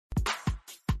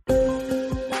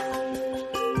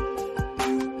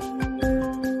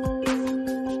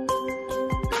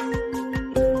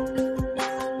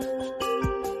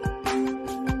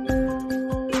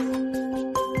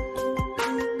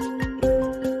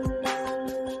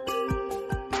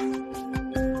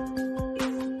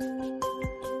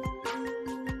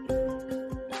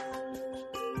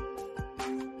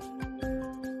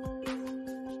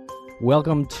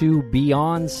Welcome to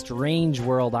Beyond Strange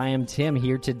World. I am Tim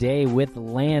here today with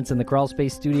Lance in the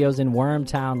Crawlspace Studios in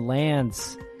Wormtown.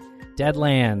 Lance,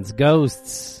 Deadlands,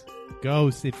 Ghosts.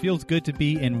 Ghosts. It feels good to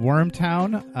be in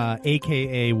Wormtown,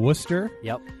 a.k.a. Worcester.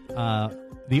 Yep.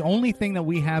 The only thing that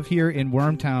we have here in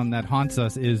Wormtown that haunts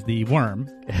us is the worm.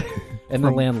 And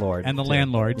the landlord. And the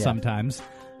landlord sometimes.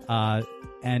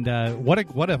 And what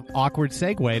a awkward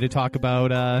segue to talk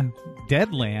about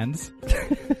Deadlands.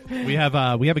 we have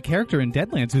a character in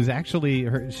Deadlands who's actually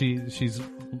she's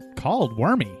called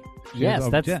Wormy. Yes,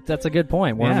 that's a good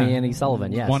point. Wormy Annie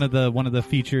Sullivan. Yes, one of the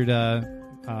featured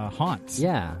haunts.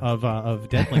 Of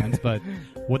Deadlands. But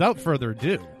without further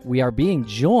ado, we are being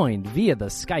joined via the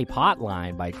Skype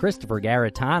hotline by Christopher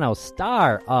Garetano,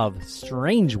 star of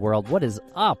Strange World. What is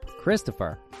up,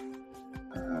 Christopher?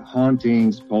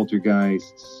 Hauntings,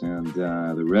 poltergeists, and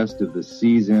the rest of the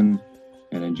season,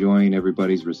 and enjoying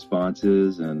everybody's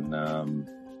responses, and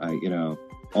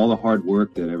all the hard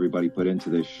work that everybody put into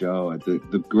this show.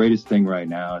 The greatest thing right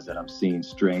now is that I'm seeing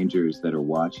strangers that are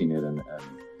watching it and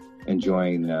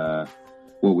enjoying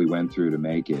what we went through to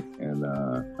make it, and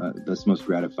that's the most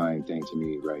gratifying thing to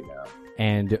me right now.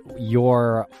 And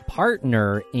your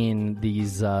partner in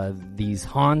these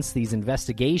haunts, these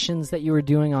investigations that you were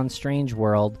doing on Strange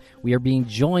World, we are being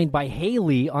joined by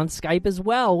Haley on Skype as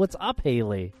well. What's up,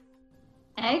 Haley?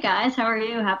 Hey, guys. How are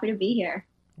you? Happy to be here.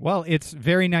 Well, it's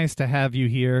very nice to have you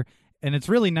here. And it's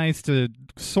really nice to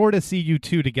sort of see you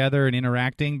two together and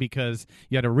interacting, because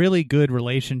you had a really good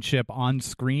relationship on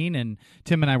screen. And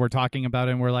Tim and I were talking about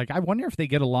it, and we're like, I wonder if they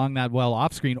get along that well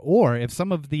off screen, or if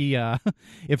some of the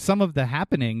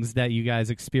happenings that you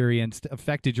guys experienced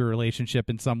affected your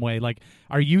relationship in some way. Like,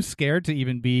 are you scared to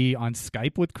even be on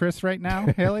Skype with Chris right now,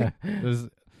 Haley?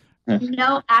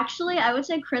 No, actually, I would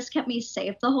say Chris kept me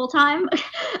safe the whole time,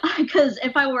 because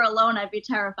if I were alone, I'd be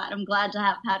terrified. I'm glad to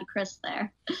have had Chris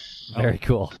there. Very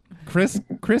cool. Chris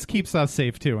keeps us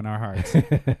safe, too, in our hearts.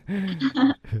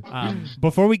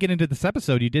 Before we get into this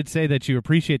episode, you did say that you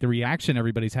appreciate the reaction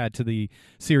everybody's had to the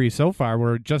series so far.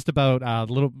 We're just about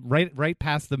right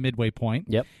past the midway point.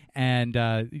 Yep. And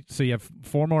so you have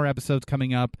 4 more episodes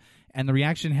coming up. And the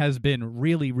reaction has been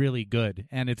really, really good,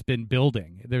 and it's been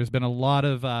building. There's been a lot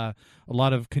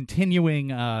of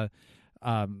continuing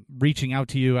reaching out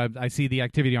to you. I see the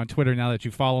activity on Twitter now that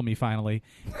you follow me finally,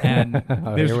 and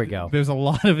here we go. There's a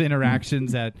lot of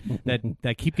interactions that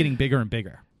keep getting bigger and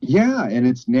bigger. Yeah, and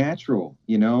it's natural,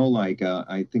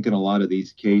 I think in a lot of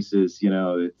these cases,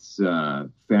 it's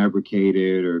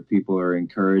fabricated, or people are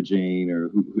encouraging,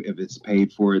 or if it's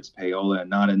paid for, it's payola.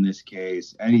 Not in this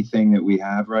case. Anything that we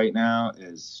have right now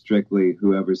is strictly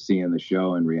whoever's seeing the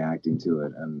show and reacting to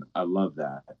it, and I love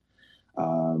that.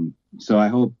 So I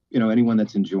hope, anyone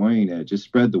that's enjoying it, just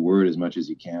spread the word as much as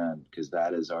you can, because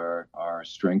that is our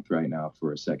strength right now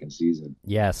for a second season.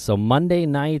 Yes, so Monday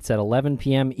nights at 11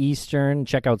 p.m. Eastern,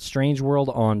 check out Strange World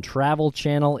on Travel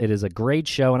Channel. It is a great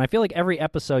show, and I feel like every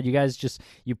episode you guys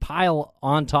you pile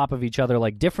on top of each other,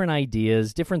 like different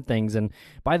ideas, different things, and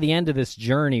by the end of this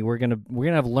journey, we're gonna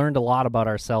have learned a lot about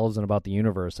ourselves and about the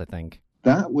universe, I think.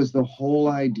 That was the whole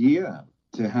idea,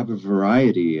 to have a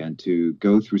variety and to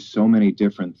go through so many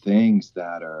different things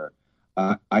that are,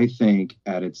 I think,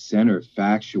 at its center,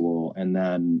 factual. And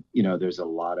then, there's a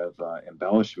lot of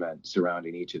embellishment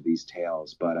surrounding each of these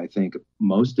tales. But I think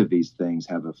most of these things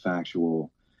have a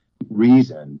factual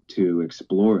reason to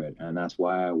explore it. And that's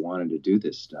why I wanted to do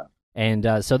this stuff. And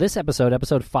so this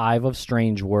episode 5 of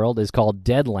Strange World, is called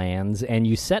Deadlands. And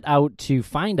you set out to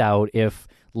find out if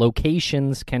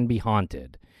locations can be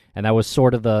haunted. And that was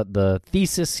sort of the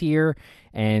thesis here.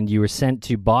 And you were sent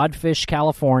to Bodfish,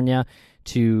 California,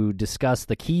 to discuss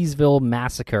the Keysville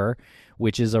Massacre,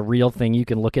 which is a real thing. You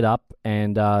can look it up.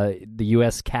 And the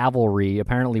U.S. cavalry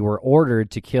apparently were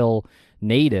ordered to kill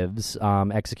natives,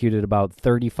 executed about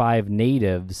 35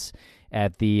 natives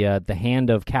at the hand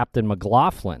of Captain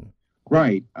McLaughlin.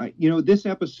 Right. This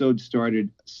episode started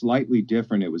slightly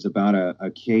different. It was about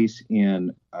a case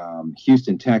in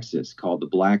Houston, Texas, called the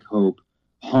Black Hope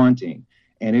Haunting,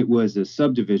 and it was a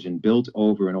subdivision built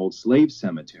over an old slave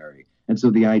cemetery. And so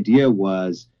the idea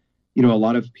was, a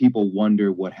lot of people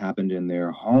wonder what happened in their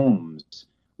homes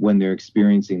when they're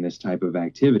experiencing this type of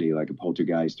activity, like a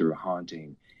poltergeist or a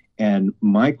haunting. And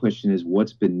my question is,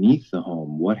 what's beneath the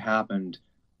home? What happened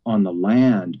on the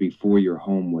land before your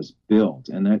home was built?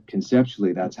 And that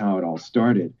conceptually, that's how it all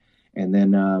started. And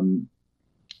then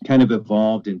kind of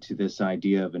evolved into this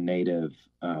idea of a native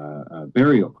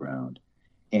burial ground.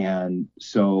 And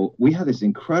so we had this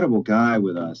incredible guy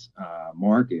with us,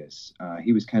 Marcus.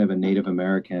 He was kind of a Native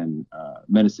American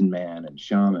medicine man and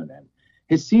shaman, and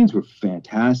his scenes were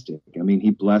fantastic. I mean,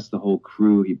 he blessed the whole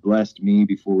crew. He blessed me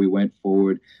before we went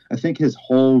forward. I think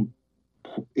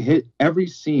every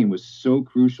scene was so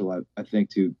crucial, I think,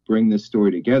 to bring this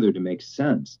story together to make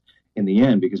sense in the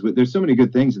end, because there's so many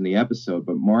good things in the episode,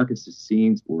 but Marcus's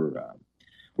scenes were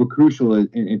crucial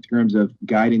in terms of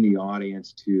guiding the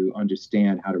audience to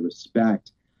understand how to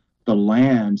respect the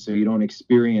land so you don't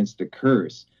experience the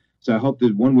curse. So I hope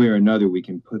that one way or another we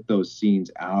can put those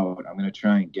scenes out. I'm going to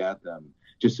try and get them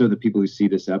just so that people who see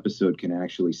this episode can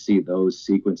actually see those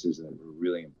sequences that were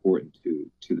really important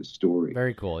to the story.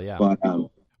 Very cool, yeah. But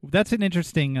that's an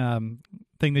interesting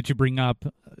thing that you bring up.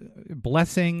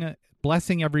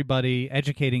 Blessing everybody,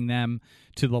 educating them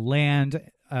to the land.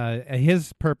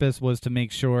 His purpose was to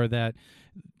make sure that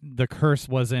the curse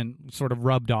wasn't sort of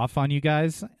rubbed off on you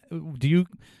guys. Do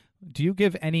you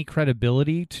give any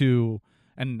credibility to,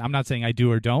 and I'm not saying I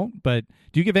do or don't, but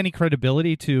do you give any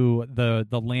credibility to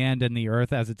the land and the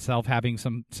earth as itself having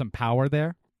some power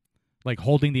there? Like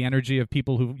holding the energy of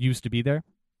people who used to be there?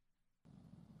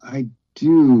 I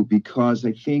do, because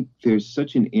I think there's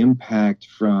such an impact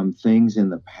from things in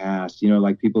the past. You know,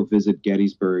 like people visit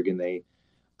Gettysburg and they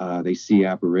see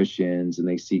apparitions and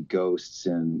they see ghosts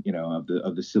and, you know,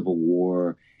 of the Civil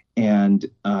War. And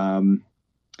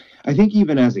I think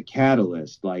even as a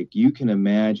catalyst, like you can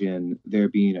imagine there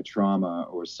being a trauma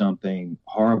or something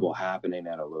horrible happening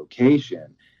at a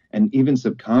location, and even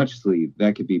subconsciously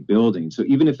that could be building. So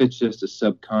even if it's just a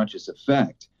subconscious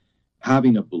effect,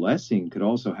 having a blessing could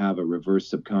also have a reverse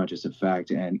subconscious effect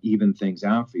and even things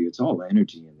out for you. It's all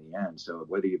energy in the end. So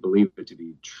whether you believe it to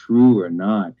be true or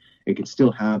not, it could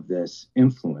still have this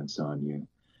influence on you.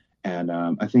 And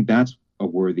I think that's a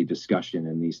worthy discussion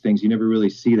in these things. You never really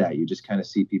see that. You just kind of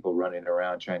see people running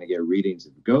around trying to get readings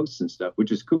of ghosts and stuff,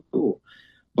 which is cool.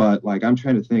 But like, I'm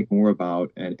trying to think more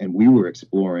about, and we were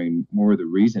exploring more of the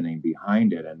reasoning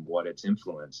behind it and what its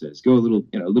influence is. Go a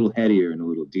little headier and a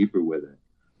little deeper with it.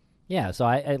 Yeah, so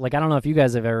I don't know if you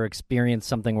guys have ever experienced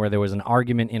something where there was an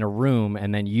argument in a room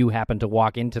and then you happen to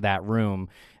walk into that room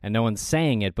and no one's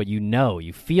saying it, but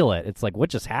you feel it. It's like, what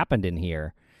just happened in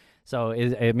here? So,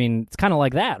 it's kind of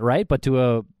like that, right? But to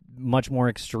a much more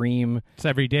extreme. It's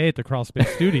every day at the Crawl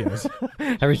Space Studios.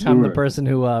 Every time the person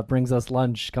who brings us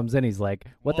lunch comes in, he's like,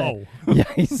 "What the?"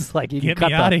 Yeah, he's like, "Get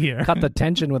me out of here!" Cut the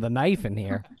tension with a knife in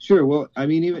here. Sure. Well, I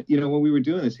mean, even when we were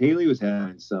doing this, Haley was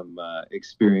having some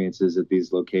experiences at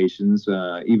these locations,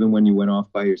 even when you went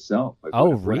off by yourself. Like,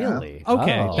 really?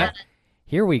 Okay. Oh.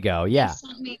 Here we go. Yeah. They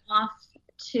sent me off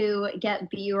to get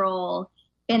B-roll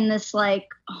in this like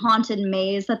haunted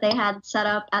maze that they had set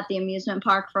up at the amusement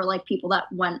park for like people that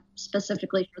went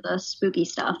specifically for the spooky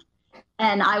stuff.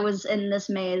 And I was in this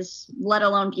maze, let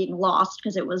alone being lost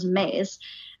because it was a maze.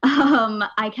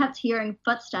 I kept hearing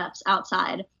footsteps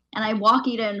outside, and I walked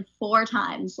in 4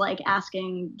 times, like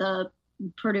asking the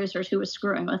producers who was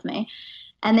screwing with me.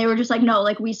 And they were just like, no,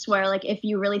 like, we swear, like, if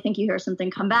you really think you hear something,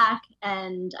 come back.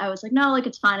 And I was like, no, like,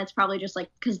 it's fine. It's probably just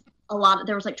like, because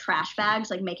there was like trash bags,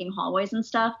 like making hallways and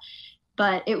stuff.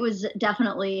 But it was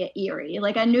definitely eerie.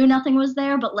 Like, I knew nothing was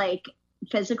there, but like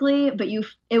physically, but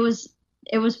it was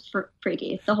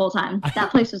freaky the whole time.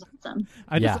 That place was awesome.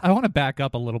 I want to back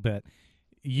up a little bit.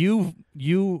 You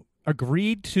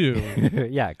agreed to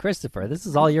yeah, Christopher, this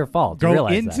is all your fault. Go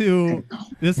into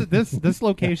this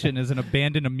location is an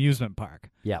abandoned amusement park.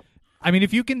 Yeah. I mean,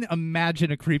 if you can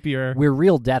imagine a creepier where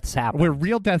real deaths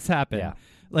happen. Yeah.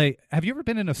 Like, have you ever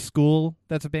been in a school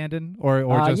that's abandoned or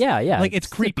just yeah. Like, it's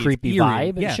creepy. A creepy it's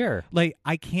vibe, yeah. Sure. Like,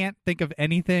 I can't think of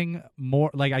anything more,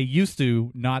 like, I used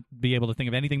to not be able to think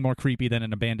of anything more creepy than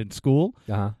an abandoned school.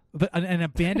 But an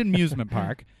abandoned amusement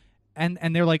park.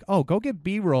 And they're like, oh, go get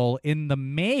B-roll in the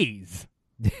maze.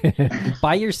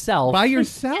 By yourself. Like,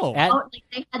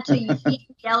 they had to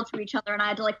yell to each other, and I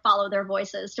had to like follow their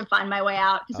voices to find my way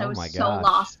out because I was so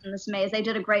lost in this maze. They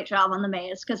did a great job on the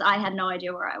maze because I had no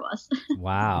idea where I was.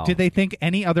 Wow. Did they think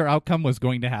any other outcome was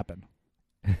going to happen?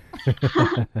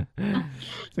 Yeah,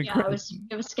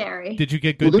 it was scary. Did you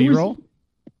get good B-roll?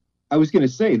 I was going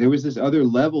to say, there was this other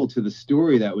level to the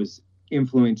story that was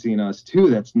influencing us too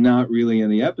that's not really in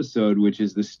the episode, which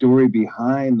is the story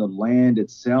behind the land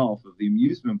itself of the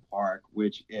amusement park,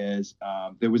 which is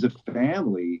there was a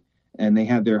family and they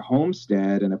had their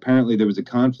homestead, and apparently there was a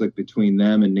conflict between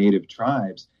them and native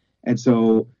tribes, and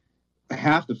so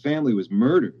half the family was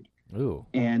murdered. Ooh.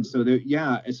 And so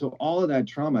so all of that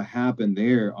trauma happened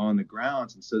there on the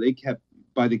grounds, and so they kept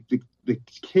by the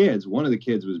kids. One of the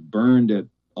kids was burned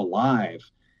alive.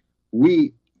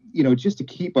 We just to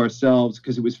keep ourselves,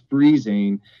 because it was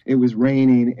freezing, it was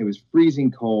raining, it was freezing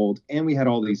cold, and we had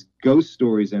all these ghost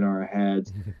stories in our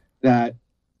heads that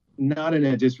not in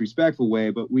a disrespectful way,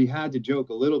 but we had to joke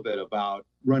a little bit about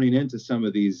running into some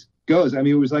of these ghosts. I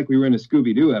mean, it was like we were in a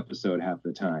Scooby-Doo episode half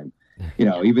the time.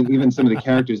 Even some of the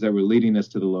characters that were leading us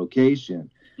to the location.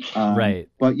 Right.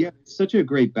 But yeah, such a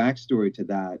great backstory to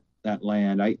that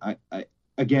land. I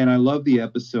love the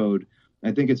episode.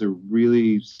 I think it's a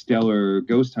really stellar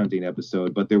ghost hunting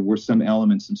episode, but there were some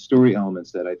story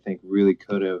elements that I think really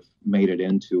could have made it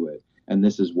into it. And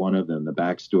this is one of them, the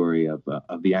backstory of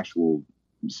the actual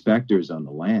specters on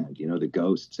the land, the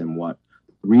ghosts and what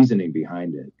reasoning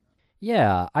behind it.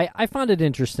 Yeah, I found it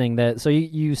interesting that, so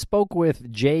you spoke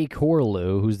with Jay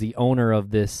Corlew, who's the owner of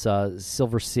this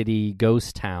Silver City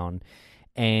ghost town,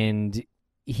 and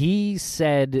he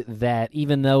said that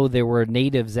even though there were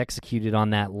natives executed on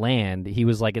that land, he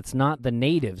was like, it's not the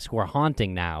natives who are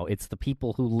haunting now, it's the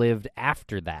people who lived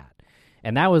after that.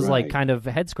 And that was like kind of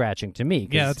head-scratching to me.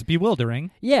 Yeah, it's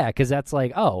bewildering. Yeah, because that's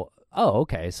like, oh,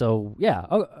 okay. So yeah,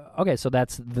 okay.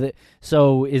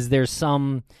 So is there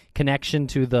some connection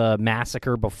to the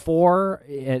massacre before?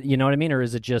 You know what I mean, or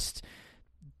is it just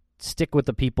stick with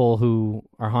the people who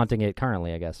are haunting it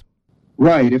currently? I guess.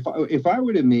 Right. If I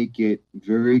were to make it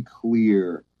very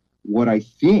clear what I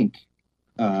think,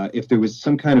 if there was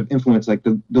some kind of influence, like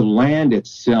the land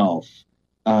itself.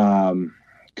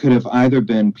 Could have either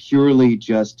been purely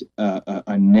just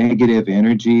a negative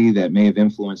energy that may have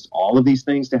influenced all of these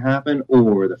things to happen,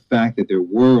 or the fact that there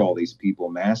were all these people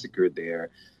massacred there,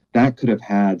 that could have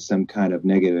had some kind of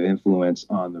negative influence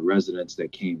on the residents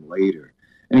that came later.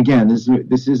 And again,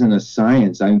 this isn't a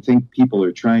science. I think people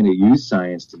are trying to use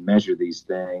science to measure these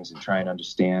things and try and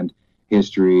understand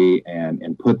history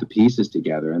and put the pieces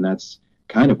together. And that's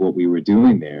kind of what we were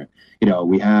doing there.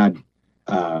 We had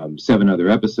 7 other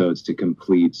episodes to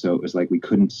complete, so it was like we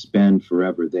couldn't spend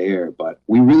forever there, but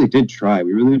we really did try.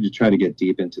 We really did try to get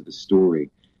deep into the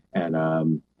story,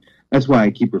 and that's why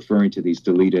I keep referring to these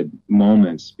deleted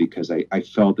moments, because I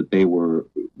felt that they were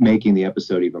making the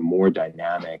episode even more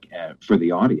dynamic for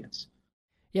the audience.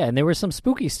 Yeah, and there was some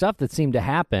spooky stuff that seemed to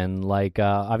happen, like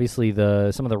obviously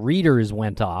some of the readers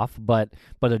went off, but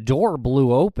a door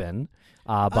blew open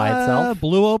by itself.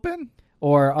 Blew open?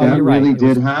 Or that you're right. Really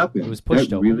did happen. It was pushed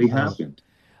that open. Really happened.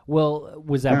 Well,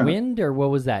 was that wind, or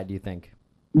what was that, do you think?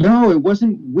 No, it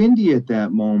wasn't windy at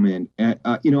that moment.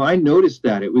 I noticed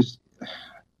that it was,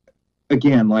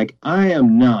 again, like I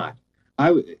am not.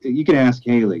 You can ask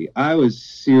Haley. I was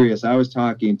serious. I was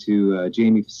talking to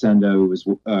Jamie Facenda, who was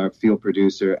our field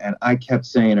producer, and I kept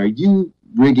saying, "Are you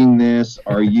rigging this?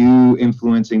 Are you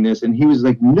influencing this?" And he was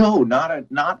like, "No, not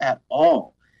at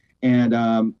all." And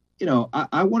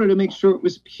I wanted to make sure it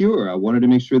was pure. I wanted to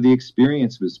make sure the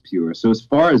experience was pure. So as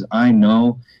far as I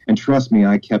know, and trust me,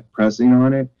 I kept pressing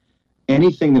on it,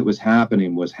 anything that was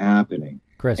happening was happening.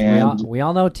 Chris, and we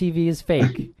all know TV is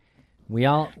fake.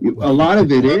 A lot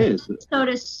of it is. This episode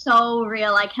is so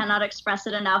real. I cannot express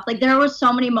it enough. Like, there was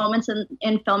so many moments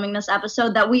in filming this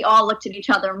episode that we all looked at each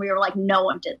other and we were like, no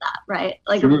one did that, right?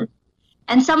 Like, sure.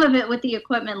 And some of it with the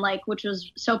equipment, like, which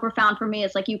was so profound for me,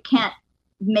 is like, you can't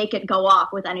make it go off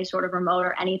with any sort of remote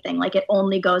or anything. Like, it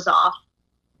only goes off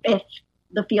if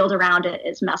the field around it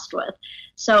is messed with.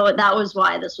 So that was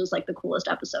why this was like the coolest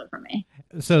episode for me.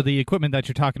 So the equipment that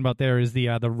you're talking about there is the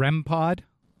REM pod?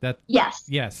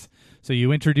 Yes. So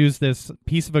you introduced this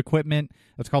piece of equipment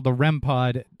that's called the REM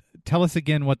pod. Tell us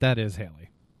again what that is,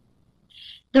 Haley.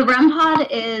 The REM pod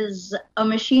is a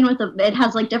machine it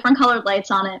has like different colored lights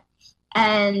on it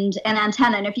and an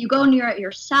antenna. And if you go near it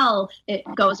yourself, it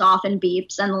goes off and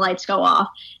beeps and the lights go off.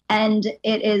 And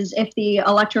it is if the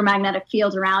electromagnetic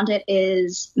field around it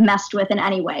is messed with in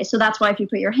any way. So that's why if you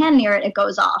put your hand near it, it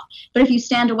goes off. But if you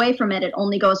stand away from it, it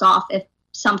only goes off if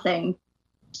something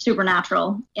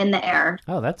supernatural in the air.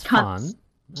 Oh, that's fun.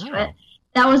 Oh.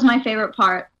 That was my favorite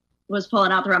part, was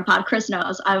pulling out the REM pod. Chris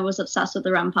knows I was obsessed with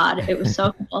the REM pod. It was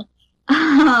so cool.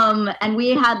 And we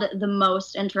had the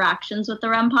most interactions with the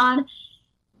REM pod,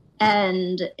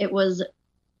 and it was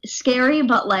scary,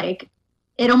 but like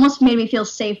it almost made me feel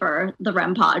safer, the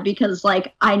REM pod, because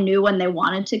like I knew when they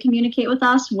wanted to communicate with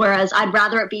us, whereas I'd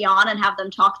rather it be on and have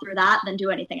them talk through that than do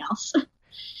anything else.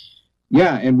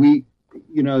 Yeah, and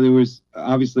there was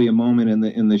obviously a moment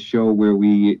in the show where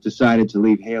we decided to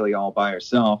leave Haley all by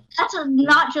herself. That's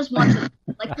not just once,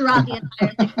 like throughout the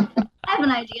entire thing. I have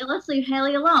an idea. Let's leave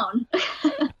Haley alone.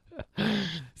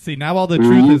 See, now all the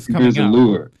truth is coming out.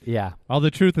 Lure. Yeah. All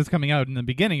the truth is coming out. In the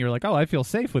beginning, you're like, oh, I feel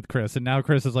safe with Chris. And now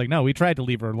Chris is like, no, we tried to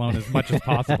leave her alone as much as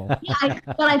possible. Yeah,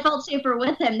 but I felt safer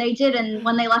with him. They did. And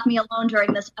when they left me alone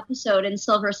during this episode in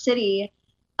Silver City,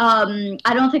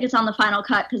 I don't think it's on the final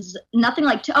cut because nothing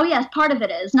like, part of it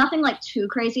is. Nothing like too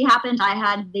crazy happened. I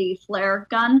had the flare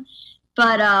gun.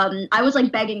 But I was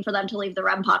like begging for them to leave the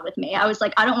REM pod with me. I was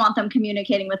like, I don't want them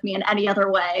communicating with me in any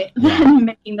other way than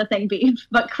making the thing beep.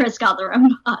 But Chris got the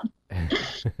REM pod.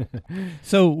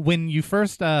 So when you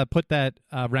first put that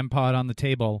REM pod on the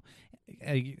table,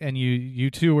 and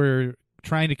you two were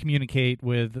trying to communicate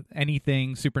with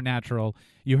anything supernatural,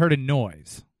 you heard a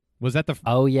noise. Was that the?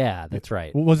 Oh yeah, that's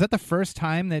right. Was that the first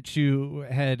time that you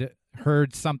had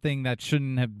heard something that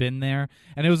shouldn't have been there?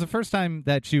 And it was the first time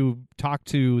that you talked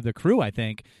to the crew, I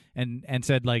think, and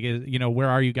said, like, you know, where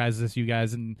are you guys? Is this you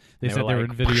guys? And they said they were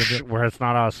in video. Where it's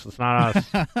not us. It's not us.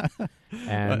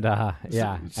 And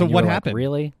yeah. So and what Like, happened?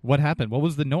 really? What happened? What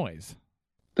was the noise?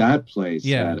 That place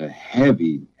had a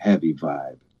heavy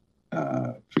vibe,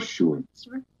 for sure.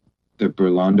 The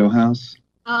Burlando House.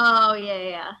 Oh,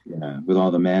 yeah. Yeah, with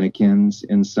all the mannequins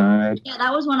inside. Yeah,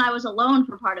 that was when I was alone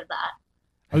for part of that.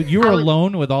 Oh, you were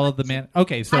alone with all of the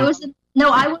Okay, so I wasn't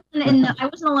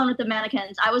alone with the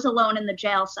mannequins. I was alone in the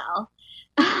jail cell.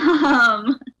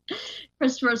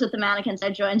 Christopher's with the mannequins. I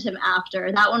joined him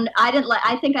after that one. I didn't like.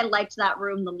 I think I liked that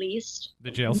room the least.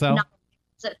 The jail cell.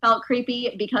 It felt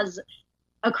creepy because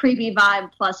a creepy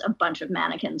vibe plus a bunch of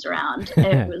mannequins around.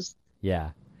 It was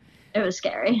it was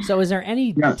scary. So, is there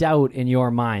any doubt in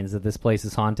your minds that this place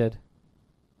is haunted?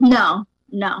 No.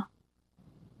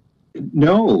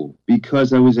 No,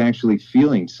 because I was actually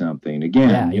feeling something.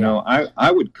 Again, you know,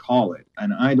 I would call it,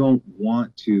 and I don't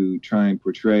want to try and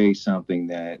portray something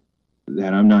that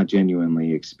I'm not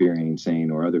genuinely experiencing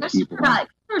or other people.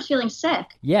 I was feeling sick.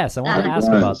 Yes, I wanted to ask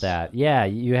about that. Yeah,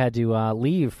 you had to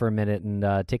leave for a minute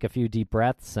and take a few deep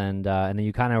breaths, and then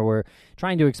you kind of were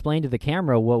trying to explain to the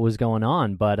camera what was going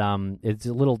on, but it's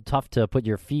a little tough to put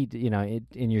your feet, you know,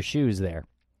 in your shoes there.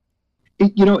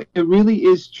 It really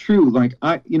is true. Like,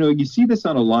 you see this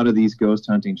on a lot of these ghost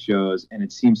hunting shows, and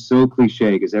it seems so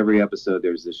cliche because every episode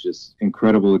there's this just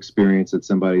incredible experience that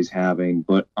somebody's having.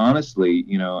 But honestly,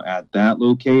 you know, at that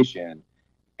location,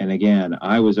 and again,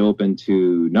 I was open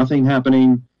to nothing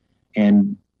happening,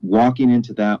 and walking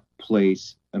into that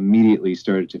place immediately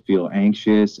started to feel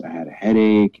anxious. I had a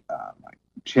headache, my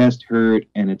chest hurt,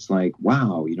 and it's like,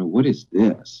 wow, you know, what is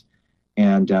this?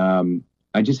 And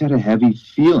I just had a heavy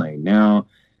feeling. Now,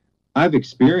 I've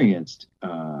experienced,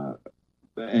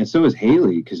 and so has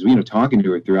Haley, because, you know, talking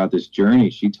to her throughout this journey,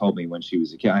 she told me when she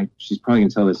was a kid, she's probably going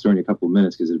to tell this story in a couple of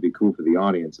minutes because it'd be cool for the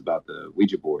audience about the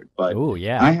Ouija board. But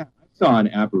I saw an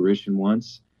apparition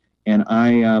once, and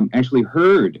I actually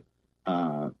heard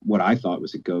what I thought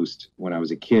was a ghost when I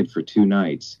was a kid for 2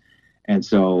 nights. And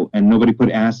nobody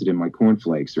put acid in my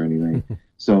cornflakes or anything.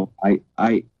 So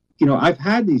I've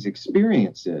had these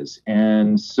experiences,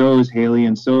 and so has Haley,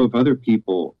 and so have other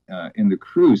people in the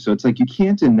crew. So it's like you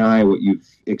can't deny what you've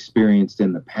experienced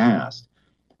in the past.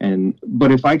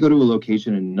 But if I go to a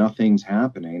location and nothing's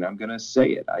happening, I'm going to say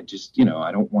it. I just,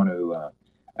 I don't want to.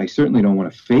 I certainly don't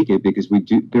want to fake it because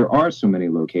there are so many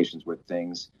locations where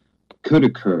things could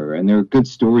occur, and there are good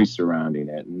stories surrounding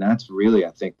it, and that's really,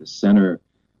 I think, the center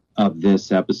of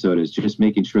this episode is just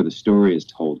making sure the story is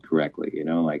told correctly,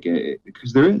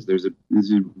 because there's a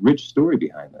rich story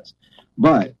behind this.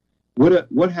 But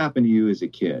what happened to you as a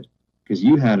kid? Because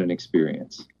you had an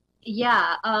experience.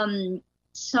 Yeah.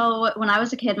 So when I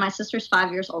was a kid, my sister's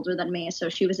 5 years older than me, so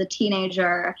she was a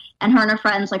teenager, and her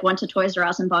friends went to Toys R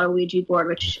Us and bought a Ouija board,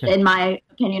 which in my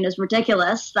opinion is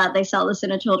ridiculous that they sell this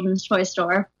in a children's toy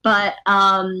store. But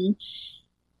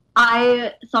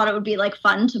I thought it would be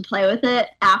fun to play with it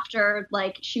after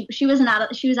she was out of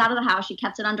the house. She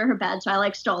kept it under her bed, so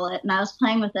I stole it and I was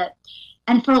playing with it.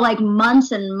 And for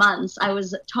months and months, I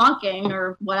was talking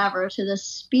or whatever to this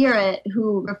spirit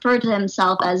who referred to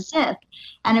himself as Zip.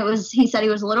 And he said he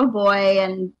was a little boy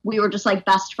and we were just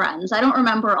best friends. I don't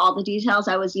remember all the details.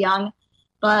 I was young,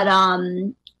 but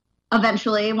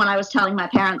eventually when I was telling my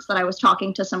parents that I was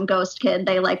talking to some ghost kid,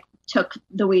 they took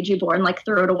the Ouija board and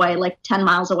threw it away 10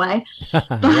 miles away.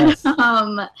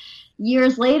 But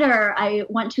years later, I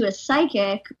went to a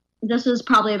psychic. This was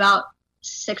probably about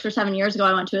 6 or 7 years ago.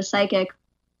 I went to a psychic,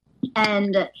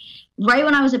 and right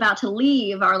when I was about to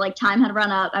leave, our time had run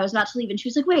up. I was about to leave, and she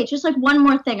was like, "Wait, just one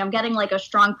more thing. I'm getting a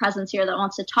strong presence here that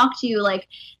wants to talk to you.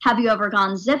 Have you ever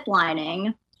gone zip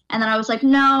lining?" And then I was like,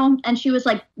 "No." And she was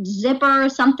like, "Zipper,"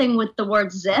 something with the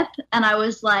word zip, and I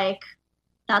was like,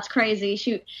 that's crazy.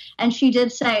 She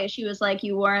did say, she was like,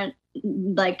 you weren't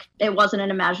it wasn't an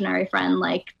imaginary friend.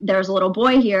 There's a little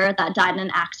boy here that died in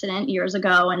an accident years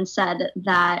ago and said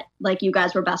that you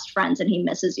guys were best friends and he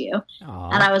misses you.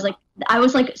 Aww. And I was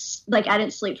I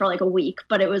didn't sleep for a week,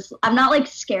 but I'm not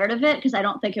scared of it because I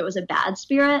don't think it was a bad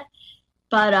spirit,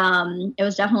 but it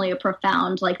was definitely a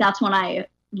profound, that's when I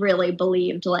really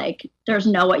believed, like, there's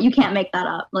no way, you can't make that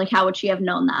up. Like, how would she have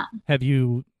known that? Have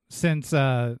you since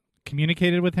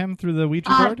communicated with him through the Ouija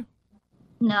board?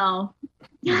 No.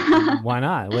 Why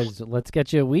not? Let's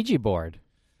get you a Ouija board.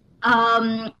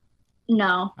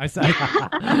 No.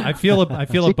 I feel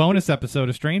a bonus episode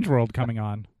of Strange World coming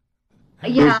on.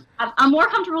 Yeah, I'm more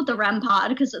comfortable with the REM pod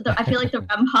because I feel like the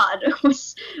REM pod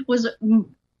was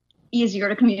easier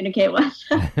to communicate with.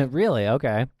 Really?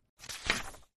 Okay.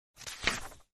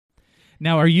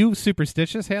 Now, are you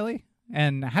superstitious, Haley?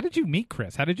 And how did you meet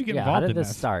Chris? How did you get involved in this? How did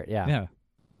this start? Yeah.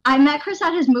 I met Chris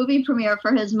at his movie premiere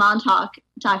for his Montauk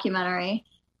documentary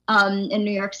in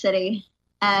New York City,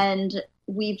 and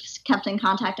we've kept in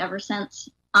contact ever since.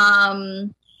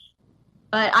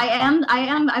 But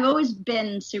I've always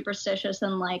been superstitious,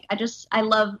 and like I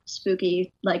love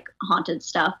spooky, like haunted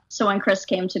stuff. So when Chris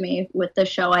came to me with the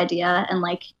show idea and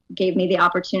like gave me the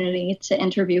opportunity to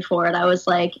interview for it, I was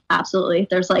like, absolutely.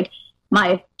 There's like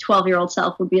my 12-year-old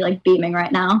self would be like beaming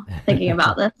right now thinking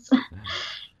about this.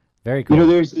 Very cool. You know,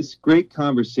 there's this great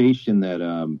conversation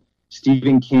that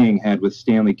Stephen King had with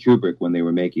Stanley Kubrick when they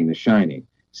were making The Shining.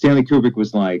 Stanley Kubrick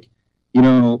was like, you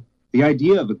know, the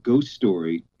idea of a ghost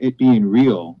story, it being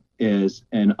real, is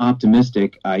an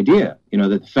optimistic idea. You know,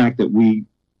 that the fact that we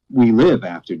live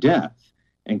after death.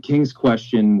 And King's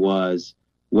question was,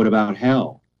 what about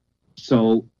hell?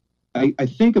 So I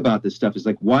think about this stuff is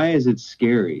like, why is it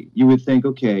scary? You would think,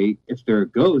 okay, if they're a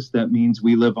ghost, that means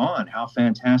we live on. How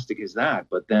fantastic is that?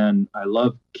 But then I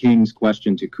love King's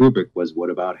question to Kubrick was, what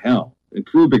about hell? And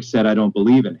Kubrick said, I don't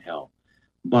believe in hell.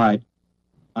 But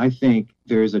I think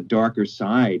there's a darker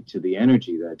side to the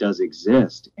energy that does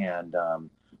exist. And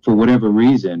for whatever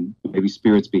reason, maybe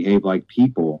spirits behave like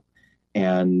people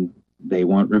and they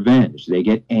want revenge. They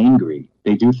get angry.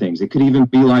 They do things. It could even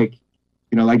be like,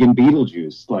 you know, like in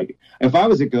Beetlejuice. Like if I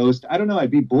was a ghost, I don't know,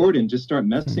 I'd be bored and just start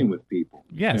messing with people.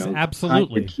 Yes, you know,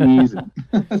 absolutely. Keys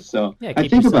and, so yeah, I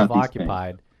keep think yourself about these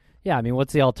occupied. things. Yeah, I mean,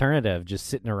 what's the alternative? Just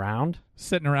sitting around?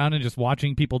 Sitting around and just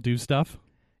watching people do stuff.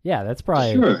 Yeah, that's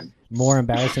probably Sure. more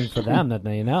embarrassing for them than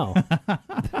they know.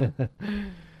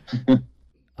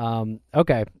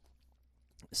 Okay.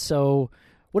 So,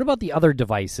 what about the other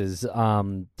devices?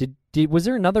 Was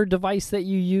there another device that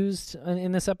you used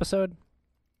in this episode?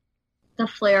 The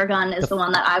flare gun is the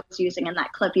one that I was using in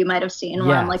that clip you might have seen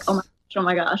where I'm like, oh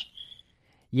my gosh.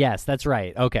 Yes, that's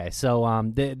right. Okay, so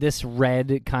this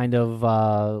red kind of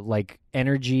like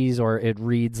energies, or it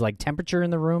reads like temperature in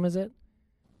the room, is it?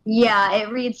 Yeah, it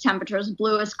reads temperatures.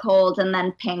 Blue is cold, and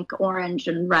then pink, orange,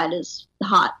 and red is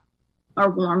hot or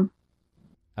warm.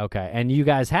 Okay, and you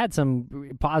guys had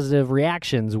some positive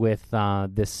reactions with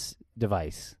this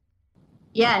device.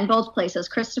 Yeah, in both places.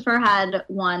 Christopher had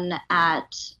one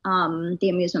at the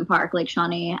amusement park, Lake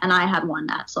Shawnee, and I had one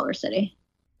at Silver City.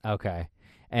 Okay.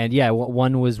 And yeah,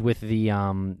 one was with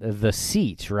the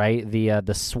seat, right?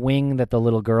 The swing that the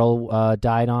little girl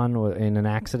died on in an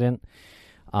accident.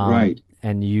 Right.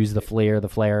 And you use the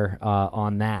flare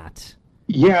on that.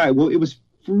 Yeah, well, it was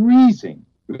freezing.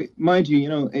 Mind you, you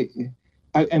know,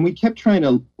 and we kept trying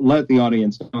to let the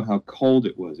audience know how cold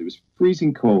it was. It was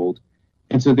freezing cold.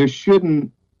 And so there shouldn't,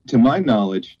 to my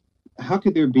knowledge, how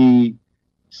could there be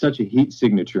such a heat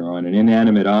signature on an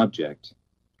inanimate object?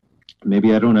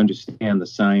 Maybe I don't understand the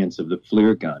science of the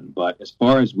flare gun, but as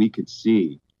far as we could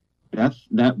see,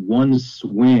 that one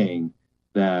swing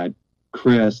that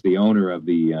Chris, the owner of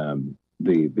the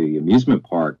amusement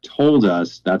park, told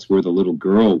us that's where the little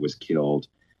girl was killed,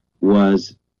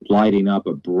 was lighting up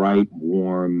a bright,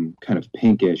 warm, kind of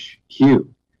pinkish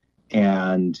hue.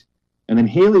 And then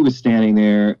Haley was standing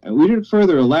there, and we didn't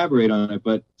further elaborate on it,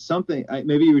 but something,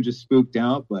 maybe you were just spooked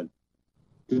out, but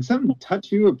did something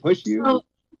touch you or push you? So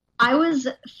I was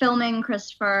filming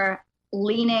Christopher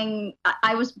leaning,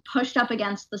 I was pushed up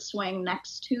against the swing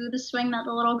next to the swing that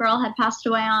the little girl had passed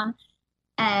away on.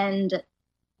 And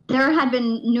there had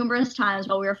been numerous times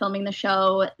while we were filming the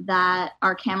show that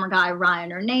our camera guy,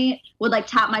 Ryan or Nate, would like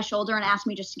tap my shoulder and ask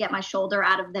me just to get my shoulder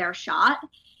out of their shot.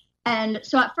 And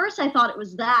so at first I thought it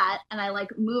was that, and I like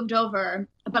moved over,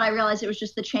 but I realized it was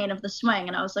just the chain of the swing.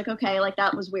 And I was like, okay, like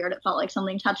that was weird. It felt like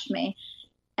something touched me.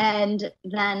 And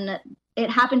then it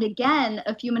happened again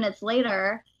a few minutes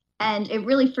later, and it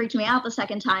really freaked me out the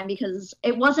second time because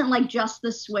it wasn't like just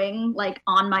the swing like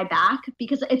on my back,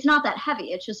 because it's not that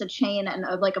heavy. It's just a chain and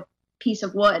like a piece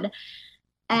of wood.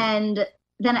 And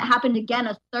then it happened again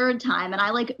a third time, and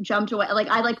I like jumped away. Like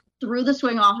I like threw the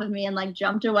swing off of me and like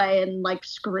jumped away and like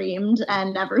screamed,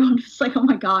 and everyone was like, oh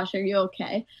my gosh, are you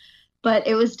okay? But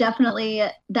it was definitely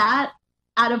that,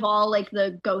 out of all like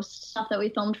the ghost stuff that we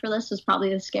filmed for this, was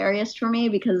probably the scariest for me,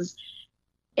 because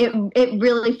it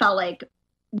really felt like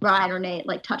Brian or Nate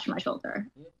like touch my shoulder.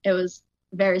 It was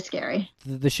very scary.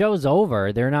 The show's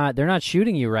over. They're not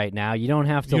shooting you right now. You don't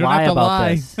have to You don't lie have to about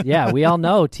lie. this. Yeah, we all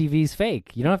know TV's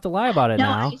fake. You don't have to lie about it No,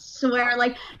 now. I swear,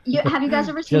 like, have you guys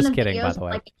ever seen Just the kidding, by videos the way.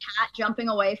 of like a cat jumping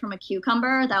away from a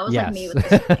cucumber? That was like me Yes. with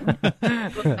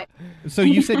this thing. So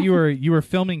you said you were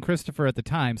filming Christopher at the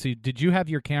time. So did you have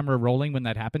your camera rolling when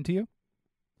that happened to you?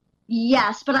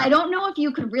 Yes, but I don't know if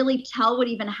you could really tell what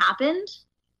even happened.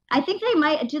 I think they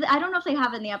might do. I don't know if they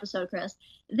have it in the episode, Chris.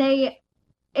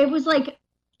 It was like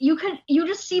you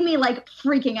just see me like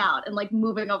freaking out and like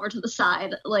moving over to the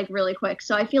side like really quick.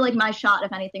 So I feel like my shot,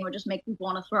 if anything, would just make people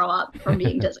want to throw up from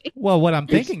being dizzy. Well, what I'm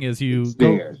thinking is you it's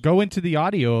there. go into the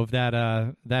audio of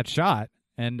that shot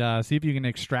and see if you can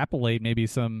extrapolate maybe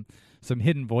some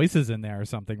hidden voices in there or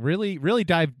something. Really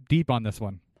dive deep on this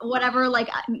one. Whatever, like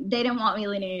they didn't want me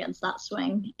leaning against that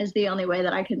swing is the only way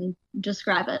that I can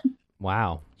describe it.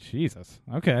 Wow. Jesus.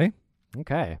 Okay.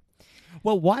 Okay.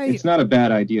 Well, why? It's not a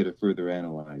bad idea to further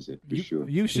analyze it, for sure.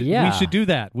 You should. Yeah. We should do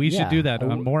that. We Yeah. should do that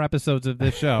on more episodes of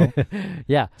this show.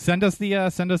 Yeah. Send us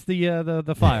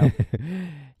the file.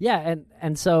 Yeah,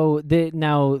 and so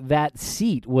now that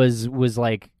seat was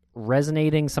like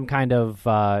resonating some kind of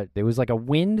there was like a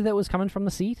wind that was coming from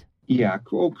the seat. Yeah,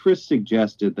 well, Chris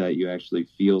suggested that you actually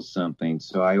feel something.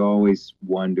 So I always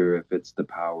wonder if it's the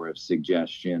power of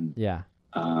suggestion. Yeah.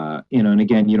 And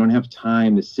again, you don't have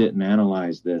time to sit and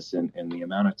analyze this and the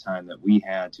amount of time that we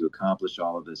had to accomplish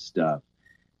all of this stuff.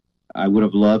 I would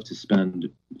have loved to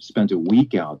spent a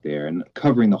week out there and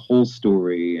covering the whole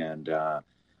story.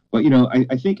 But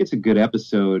I think it's a good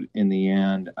episode in the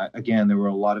end. Again, there were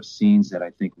a lot of scenes that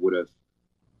I think would have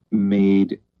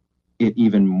made it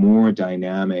even more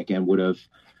dynamic and would have,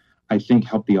 I think,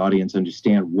 helped the audience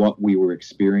understand what we were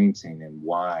experiencing and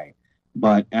why.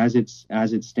 But as it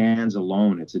stands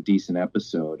alone, it's a decent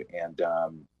episode. And,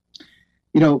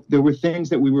 there were things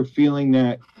that we were feeling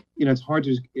that, it's hard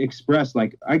to express.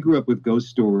 Like, I grew up with ghost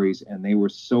stories and they were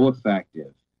so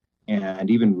effective. And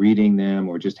even reading them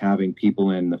or just having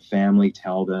people in the family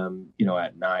tell them,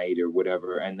 at night or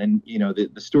whatever. And then,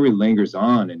 the story lingers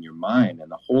on in your mind.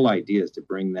 And the whole idea is to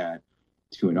bring that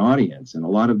to an audience. And a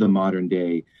lot of the modern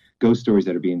day ghost stories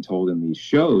that are being told in these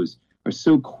shows are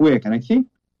so quick. And I think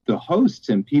the hosts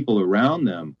and people around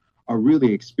them are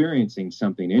really experiencing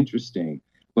something interesting.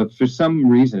 But for some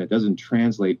reason, it doesn't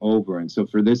translate over. And so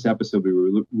for this episode, we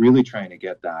were really trying to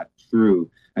get that through.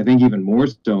 I think even more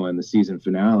so in the season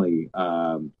finale,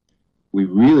 we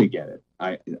really get it.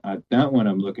 That one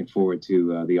I'm looking forward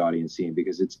to the audience seeing,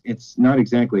 because it's not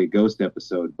exactly a ghost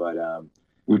episode, but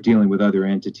we're dealing with other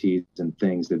entities and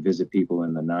things that visit people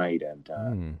in the night.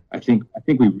 And I think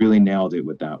we really nailed it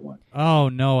with that one. Oh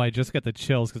no, I just got the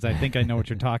chills because I think I know what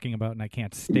you're talking about, and I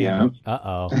can't stand it.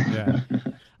 Uh-oh. Yeah.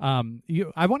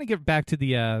 I want to get back to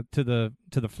the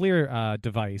FLIR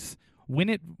device when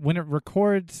it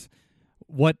records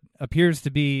what appears to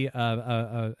be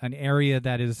an area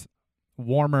that is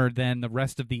warmer than the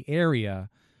rest of the area.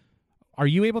 Are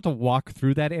you able to walk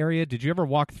through that area? Did you ever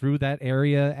walk through that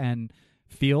area and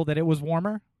feel that it was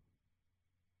warmer?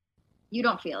 You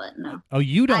don't feel it, no. Oh,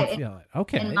 you don't feel it.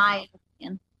 Okay. In my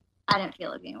opinion, I didn't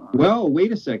feel it being warm. Well,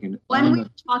 wait a second. When we were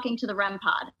talking to the REM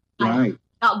pod, Right. it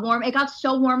got warm. It got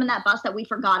so warm in that bus that we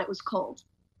forgot it was cold.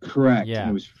 Correct. Yeah.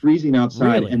 And it was freezing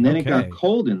outside, Really? and then Okay. it got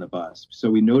cold in the bus. So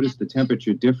we noticed the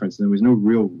temperature difference, and there was no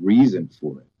real reason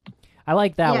for it. I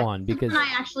like that Yeah, one because and I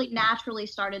actually naturally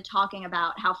started talking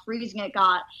about how freezing it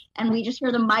got, and we just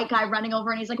hear the mic guy running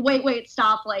over, and he's like, wait,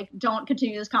 stop, like, don't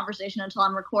continue this conversation until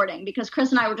I'm recording, because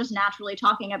Chris and I were just naturally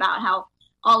talking about how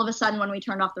all of a sudden when we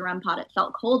turned off the REM pod, it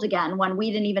felt cold again, when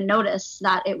we didn't even notice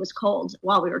that it was cold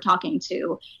while we were talking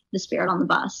to the spirit on the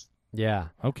bus. yeah.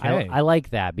 Okay. I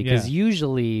like that because Yeah.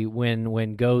 usually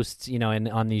when ghosts, and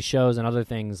on these shows and other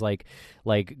things, like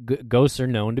ghosts are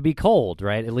known to be cold,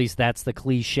 right? At least that's the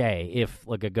cliche. If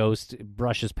like a ghost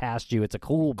brushes past you, it's a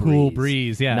cool breeze. Cool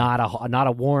breeze, yeah. Not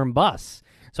a warm bus.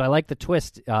 So I like the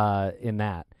twist in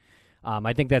that.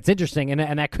 I think that's interesting,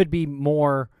 and that could be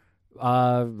more,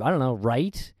 I don't know,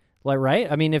 right? Like, right?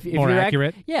 I mean, if More you're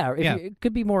accurate? yeah, Yeah. it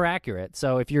could be more accurate.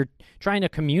 So if you're trying to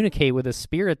communicate with a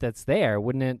spirit that's there,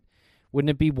 wouldn't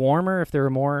it be warmer if there were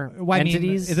more Well, I mean,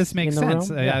 entities? this makes in the sense.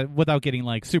 room? Yeah. Without getting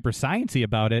like super sciencey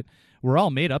about it, we're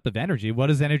all made up of energy. What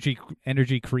does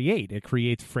energy create? It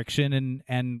creates friction,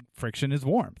 and friction is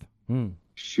warmth.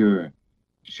 Sure.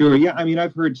 Yeah. I mean,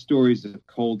 I've heard stories of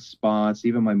cold spots.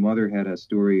 Even my mother had a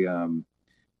story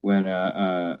when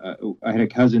I had a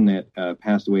cousin that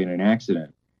passed away in an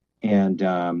accident. And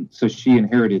so she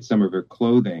inherited some of her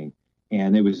clothing.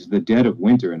 And it was the dead of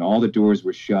winter, and all the doors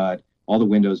were shut. All the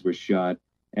windows were shut.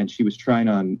 and she was trying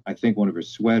on, I think, one of her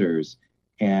sweaters,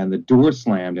 and the door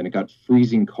slammed and it got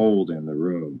freezing cold in the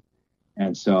room.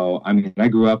 And so, I mean, I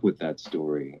grew up with that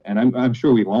story, and I'm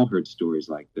sure we've all heard stories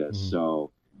like this. Mhm.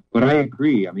 So, but I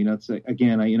agree. I mean,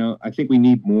 again, I think we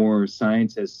need more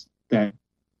scientists that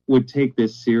would take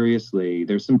this seriously.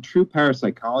 There's some true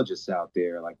parapsychologists out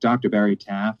there, like Dr. Barry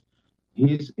Taff.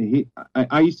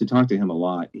 I used to talk to him a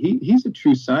lot. He's a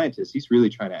true scientist. He's really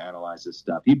trying to analyze this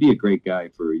stuff. He'd be a great guy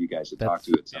for you guys to talk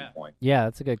to at some point. Yeah,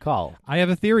 that's a good call. I have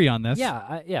a theory on this.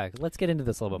 Yeah, let's get into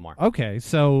this a little bit more. Okay,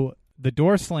 so the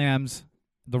door slams,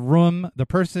 the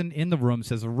person in the room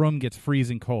says the room gets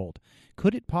freezing cold.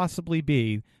 Could it possibly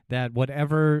be that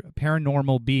whatever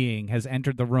paranormal being has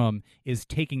entered the room is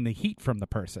taking the heat from the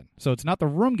person? So it's not the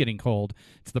room getting cold,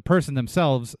 it's the person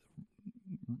themselves,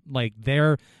 like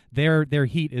their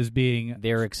heat is being...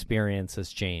 Their experience has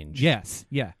changed. Yes,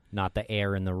 yeah. Not the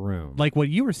air in the room. Like what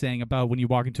you were saying about when you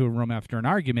walk into a room after an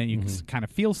argument, you can kind of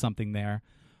feel something there.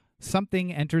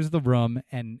 Something enters the room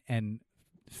and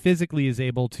physically is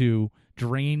able to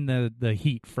drain the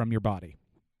heat from your body.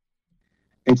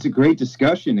 It's a great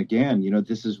discussion. Again,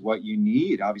 this is what you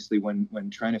need. Obviously, when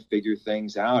trying to figure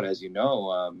things out, as you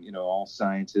know, all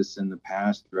scientists in the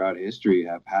past throughout history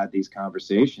have had these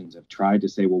conversations, have tried to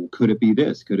say, well, could it be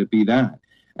this? Could it be that?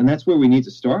 And that's where we need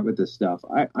to start with this stuff.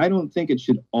 I don't think it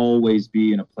should always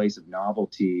be in a place of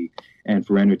novelty and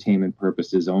for entertainment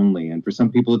purposes only. And for some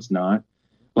people, it's not.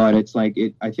 But it's like,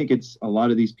 I think it's a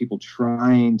lot of these people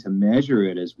trying to measure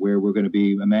it as where we're going to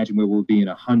be. Imagine where we'll be in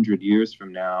 100 years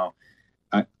from now.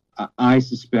 I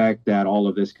suspect that all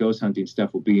of this ghost hunting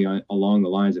stuff will be along the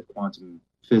lines of quantum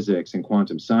physics and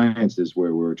quantum sciences,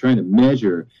 where we're trying to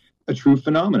measure a true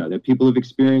phenomena that people have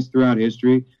experienced throughout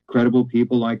history. Credible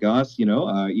people like us,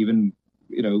 even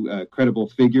credible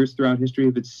figures throughout history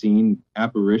have seen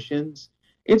apparitions.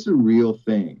 It's a real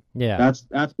thing. Yeah,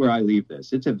 that's where I leave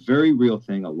this. It's a very real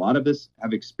thing. A lot of us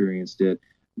have experienced it.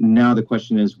 Now the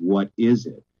question is, what is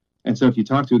it? And so if you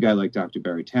talk to a guy like Dr.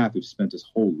 Barry Taff, who's spent his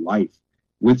whole life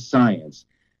with science,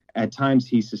 at times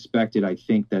he suspected, I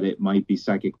think, that it might be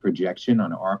psychic projection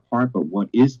on our part. But what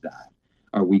is that?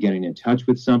 Are we getting in touch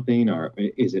with something? Or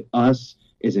is it us?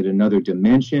 Is it another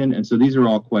dimension? And so these are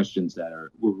all questions that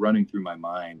were running through my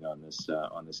mind on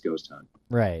this ghost hunt.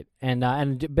 Right. And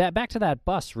back to that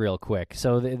bus real quick.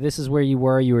 So this is where you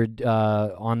were. You were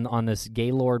on this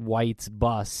Gaylord White's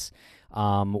bus.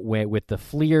 With the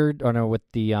FLIR, or no, with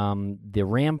the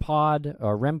REM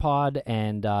pod,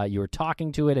 and you were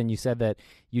talking to it, and you said that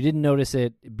you didn't notice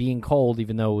it being cold,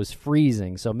 even though it was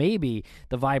freezing. So maybe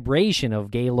the vibration of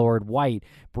Gaylord White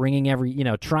bringing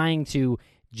trying to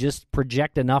just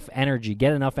project enough energy,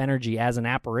 get enough energy as an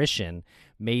apparition,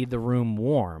 made the room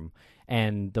warm,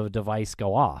 and the device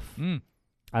go off.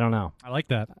 I don't know. I like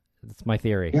that. That's my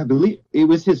theory. Yeah, I believe it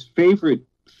was his favorite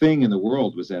thing in the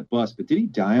world was that bus. But did he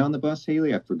die on the bus,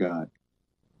 Haley? I forgot.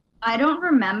 I don't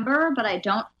remember, but I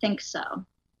don't think so.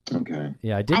 Okay.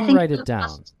 Yeah, I didn't write it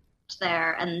down.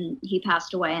 There, and he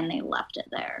passed away, and they left it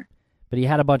there. But he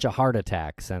had a bunch of heart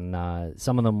attacks, and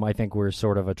some of them I think were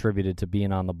sort of attributed to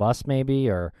being on the bus, maybe,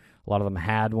 or a lot of them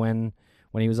had when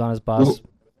he was on his bus.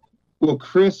 Well,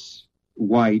 Chris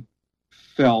White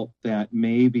felt that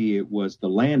maybe it was the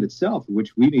land itself,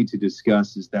 which we need to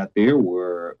discuss. Is that there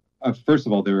were first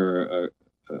of all, there are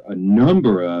a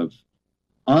number of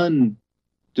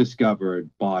undiscovered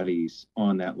bodies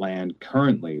on that land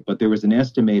currently, but there was an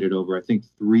estimated over, I think,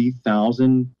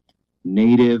 3,000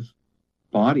 native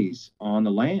bodies on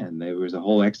the land. There was a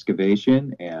whole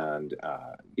excavation, and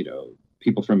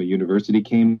people from a university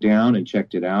came down and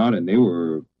checked it out, and they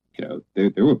were,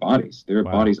 there were bodies. There were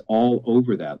bodies all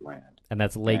over that land. And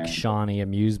that's Lake Shawnee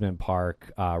Amusement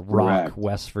Park, Rock, correct.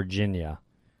 West Virginia.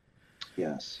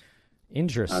 Yes.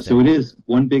 Interesting. So it is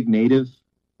one big native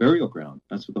burial ground.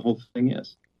 That's what the whole thing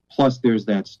is. Plus, there's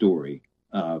that story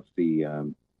of the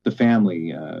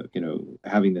family,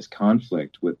 having this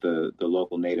conflict with the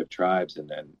local native tribes, and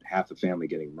then half the family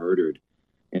getting murdered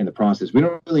in the process. We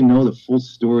don't really know the full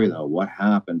story, though. What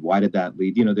happened? Why did that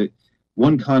lead? That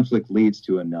one conflict leads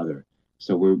to another.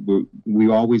 So we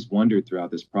always wondered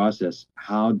throughout this process,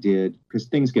 because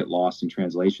things get lost in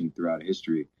translation throughout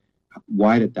history.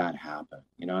 Why did that happen?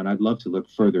 And I'd love to look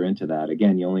further into that.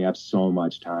 Again, you only have so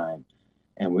much time,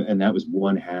 and that was